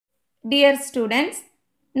Dear students,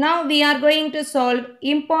 now we are going to solve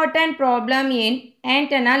important problem in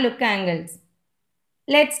antenna look angles.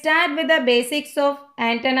 Let's start with the basics of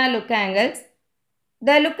antenna look angles.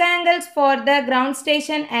 The look angles for the ground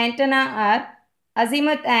station antenna are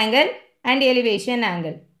azimuth angle and elevation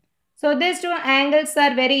angle. So these two angles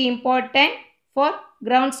are very important for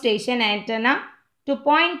ground station antenna to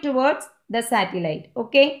point towards the satellite.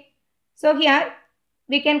 Okay. So here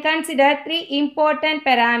we can consider three important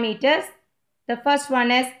parameters. The first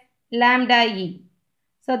one is lambda E.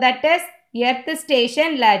 So that is earth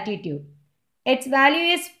station latitude. Its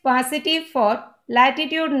value is positive for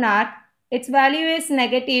latitude north. Its value is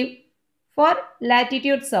negative for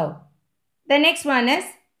latitude south. The next one is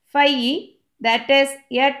phi E, that is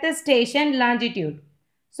earth station longitude.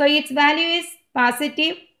 So its value is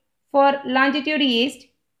positive for longitude east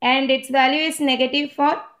and its value is negative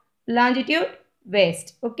for longitude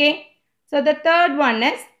west. Okay. So the third one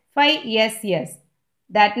is phi SS.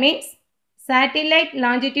 That means satellite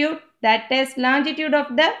longitude, that is longitude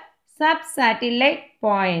of the sub-satellite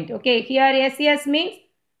point. Okay. Here SS means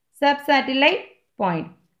sub-satellite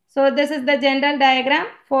point. So this is the general diagram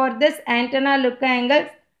for this antenna look angles.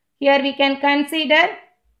 Here we can consider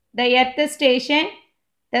the earth station,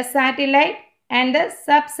 the satellite and the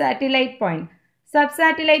sub-satellite point.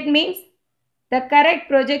 Sub-satellite means the correct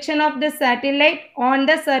projection of the satellite on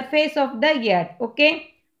the surface of the earth.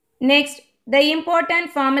 Okay. Next, the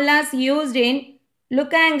important formulas used in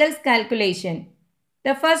look angles calculation.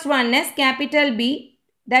 The first one is capital B,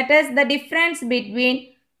 that is the difference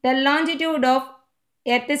between the longitude of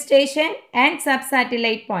earth station and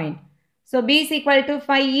sub-satellite point. So B is equal to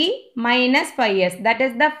phi E minus phi S. That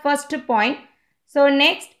is the first point. So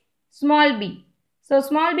next, small b. So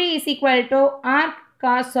small b is equal to arc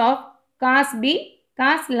cos of cos B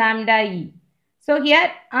cos lambda E. So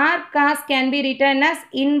here arc cos can be written as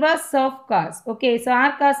inverse of cos. Okay, so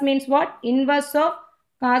arc cos means what? Inverse of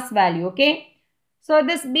cos value. Okay. So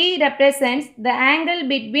this B represents the angle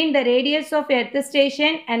between the radius of earth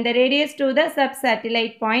station and the radius to the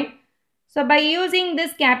sub-satellite point. So by using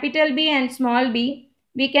this capital B and small b,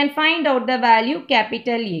 we can find out the value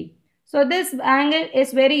capital A. So this angle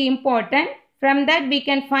is very important. From that we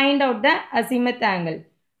can find out the azimuth angle.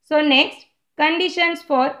 So next, conditions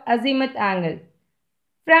for azimuth angle.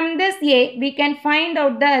 From this A, we can find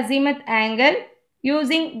out the azimuth angle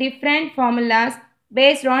using different formulas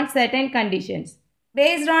based on certain conditions.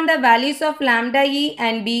 Based on the values of lambda E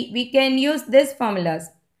and B, we can use these formulas.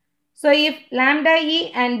 So if lambda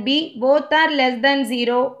E and B both are less than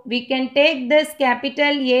 0, we can take this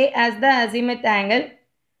capital A as the azimuth angle.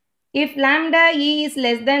 If lambda E is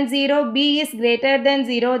less than 0, B is greater than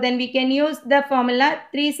 0, then we can use the formula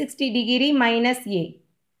 360 degree minus A.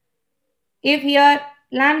 If here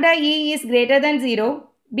lambda E is greater than 0,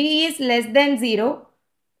 B is less than 0,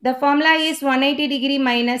 the formula is 180 degree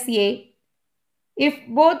minus A. If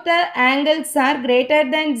both the angles are greater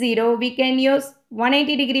than 0, we can use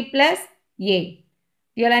 180 degree plus A.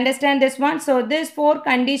 You will understand this one. So these four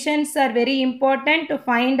conditions are very important to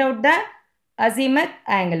find out the azimuth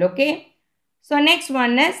angle. Okay. So next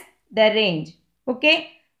one is the range.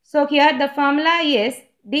 Okay. So here the formula is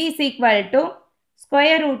D is equal to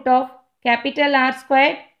square root of capital R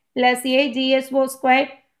squared plus A GSO squared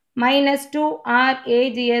minus 2R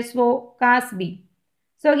A GSO cos B.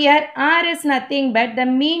 So here R is nothing but the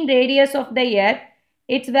mean radius of the earth.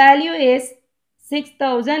 Its value is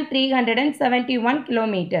 6371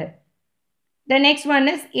 kilometer. The next one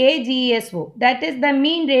is AGSO. That is the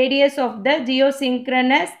mean radius of the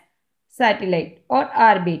geosynchronous satellite or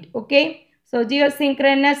orbit. Okay. So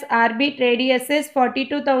geosynchronous orbit radius is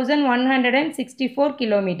 42,164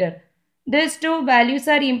 kilometer. These two values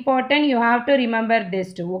are important. You have to remember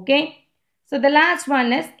these two. Okay. So the last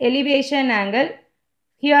one is elevation angle.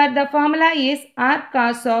 Here the formula is arc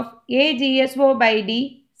cos of A GSO by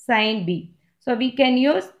D sin B. So we can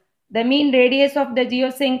use the mean radius of the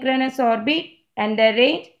geosynchronous orbit and the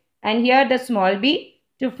range and here the small b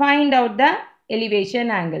to find out the elevation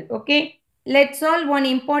angle. Okay. Let's solve one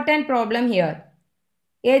important problem here.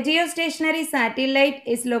 A geostationary satellite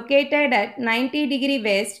is located at 90 degree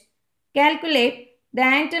west. Calculate the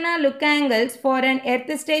antenna look angles for an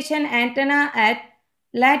earth station antenna at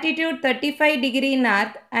latitude 35 degree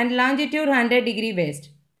north and longitude 100 degree west.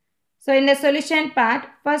 So in the solution part,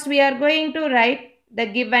 first we are going to write the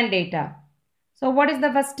given data. So what is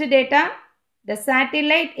the first data? The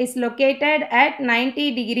satellite is located at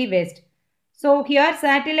 90 degree west. So here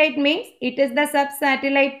satellite means it is the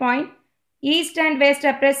sub-satellite point. East and west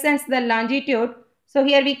represents the longitude. So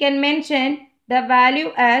here we can mention the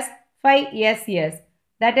value as phi SS.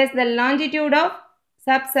 That is the longitude of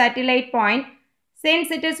sub-satellite point.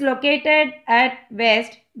 Since it is located at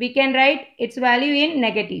west, we can write its value in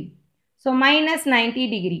negative. So minus 90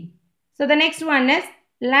 degree. So the next one is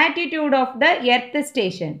latitude of the earth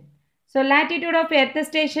station. So latitude of earth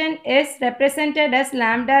station is represented as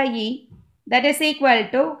lambda e, that is equal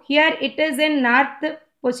to, here it is in north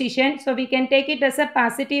position, so we can take it as a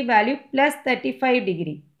positive value, plus 35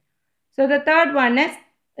 degree. So the third one is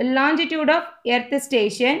longitude of earth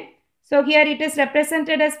station. So here it is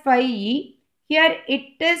represented as phi e. Here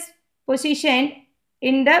it is positioned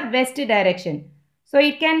in the west direction. So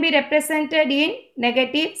it can be represented in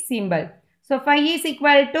negative symbol. So phi is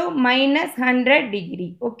equal to minus 100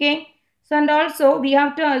 degree. Okay. So and also we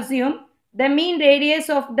have to assume the mean radius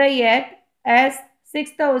of the earth as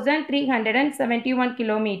 6371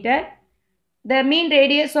 kilometer. The mean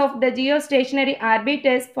radius of the geostationary orbit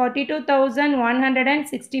is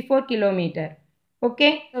 42,164 kilometer.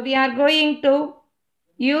 Okay. So we are going to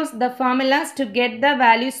use the formulas to get the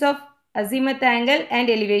values of azimuth angle and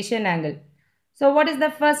elevation angle. So what is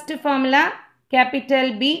the first formula?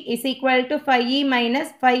 Capital B is equal to phi E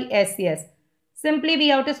minus phi SS. Simply we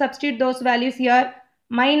have to substitute those values here.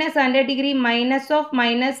 Minus 100 degree minus of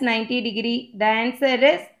minus 90 degree. The answer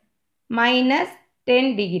is minus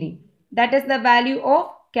 10 degree. That is the value of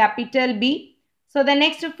capital B. So the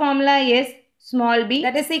next formula is small b,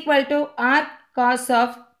 that is equal to arc cos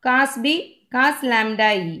of cos B cos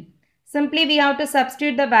lambda E. Simply we have to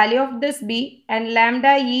substitute the value of this B and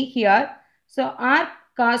lambda E here. So arc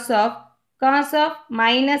cos of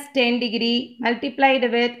minus 10 degree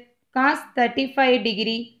multiplied with cos 35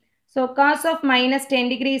 degree. So cos of minus 10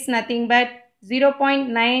 degree is nothing but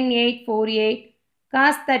 0.9848.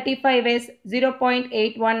 Cos 35 is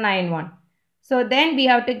 0.8191. So then we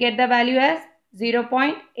have to get the value as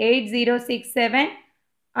 0.8067.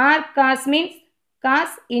 Arc cos means cos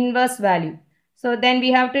inverse value. So then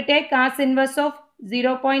we have to take cos inverse of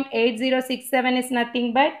 0.8067 is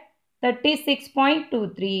nothing but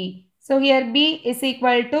 36.23. So here B is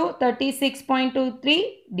equal to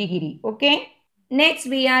 36.23 degree. Okay. Next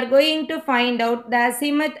we are going to find out the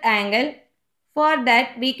azimuth angle. For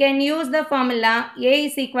that we can use the formula A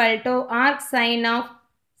is equal to arc sine of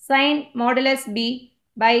sine modulus B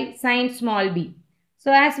by sine small b.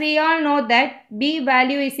 So as we all know that B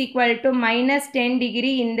value is equal to minus 10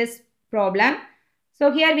 degree in this problem. So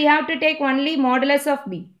here we have to take only modulus of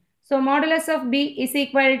B. So modulus of B is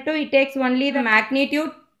equal to, it takes only the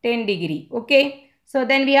magnitude 10 degree. Okay. So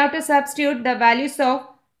then we have to substitute the values of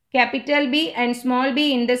capital B and small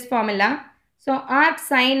b in this formula. So arc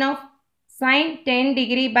sine of sine 10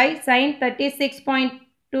 degree by sine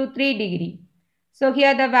 36.23 degree. So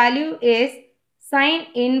here the value is sine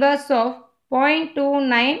inverse of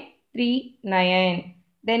 0.2939.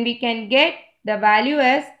 Then we can get the value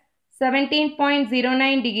as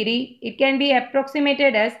 17.09 degree. It can be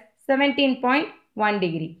approximated as 17.1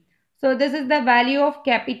 degree. So this is the value of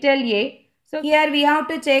capital A. So here we have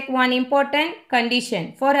to check one important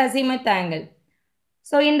condition for azimuth angle.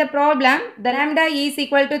 So in the problem, the lambda E is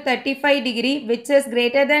equal to 35 degree, which is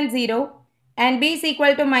greater than 0, and B is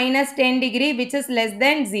equal to minus 10 degree, which is less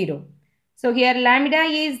than 0. So here lambda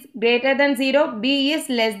E is greater than 0, B is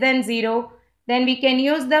less than 0. Then we can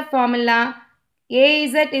use the formula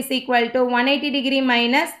AZ is equal to 180 degree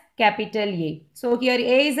minus capital A. So here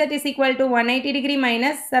AZ is equal to 180 degree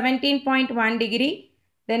minus 17.1 degree.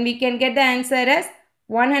 Then we can get the answer as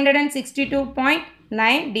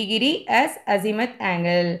 162.9 degree as azimuth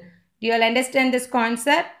angle. Do you all understand this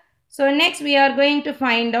concept? So next we are going to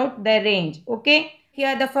find out the range. Okay.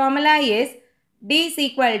 Here the formula is D is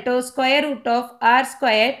equal to square root of R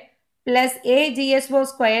squared plus AGSO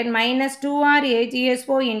squared minus 2R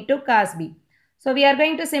AGSO into cos B. So we are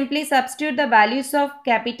going to simply substitute the values of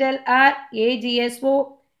capital R,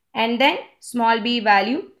 AGSO and then small b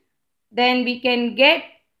value. Then we can get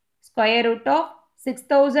square root of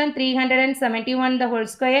 6371 the whole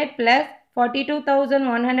square plus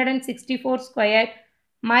 42,164 square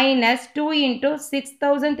minus 2 into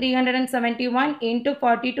 6371 into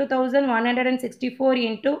 42,164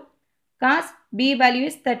 into cos b value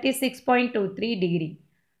is 36.23 degree.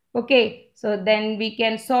 Okay, so then we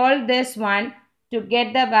can solve this one to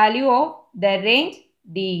get the value of the range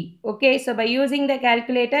D. Okay, so by using the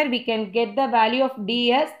calculator we can get the value of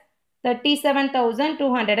D as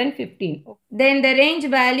 37,215. Then the range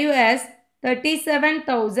value as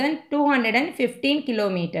 37,215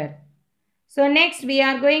 kilometer. So next we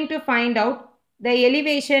are going to find out the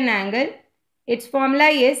elevation angle. Its formula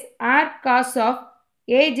is arc cos of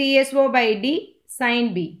AGSO by D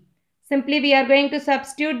sin B. Simply we are going to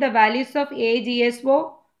substitute the values of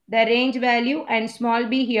AGSO, the range value and small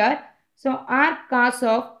b here. So arc cos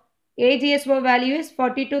of AGSO value is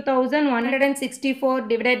 42,164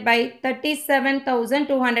 divided by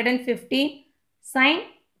 37,215. Sin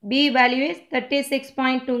B value is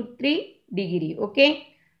 36.23 degree. Okay.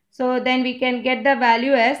 So then we can get the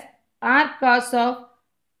value as arc cos of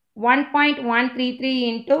 1.133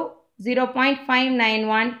 into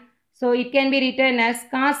 0.591. So it can be written as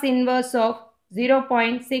cos inverse of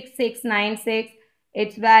 0.6696.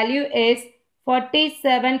 Its value is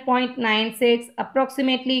 47.96,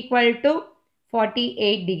 approximately equal to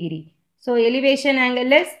 48 degree. So elevation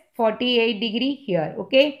angle is 48 degree here.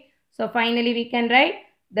 Okay. So finally we can write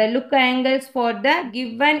the look angles for the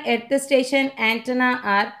given earth station antenna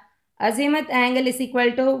are azimuth angle is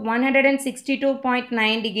equal to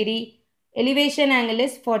 162.9 degree. Elevation angle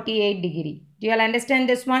is 48 degree. Do you all understand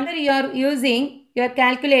this one? Whenever you are using your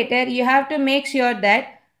calculator, you have to make sure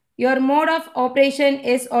that your mode of operation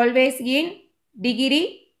is always in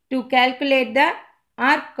degree to calculate the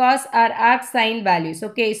arc cos or arc sin values.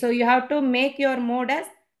 Okay, so you have to make your mode as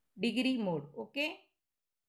degree mode. Okay.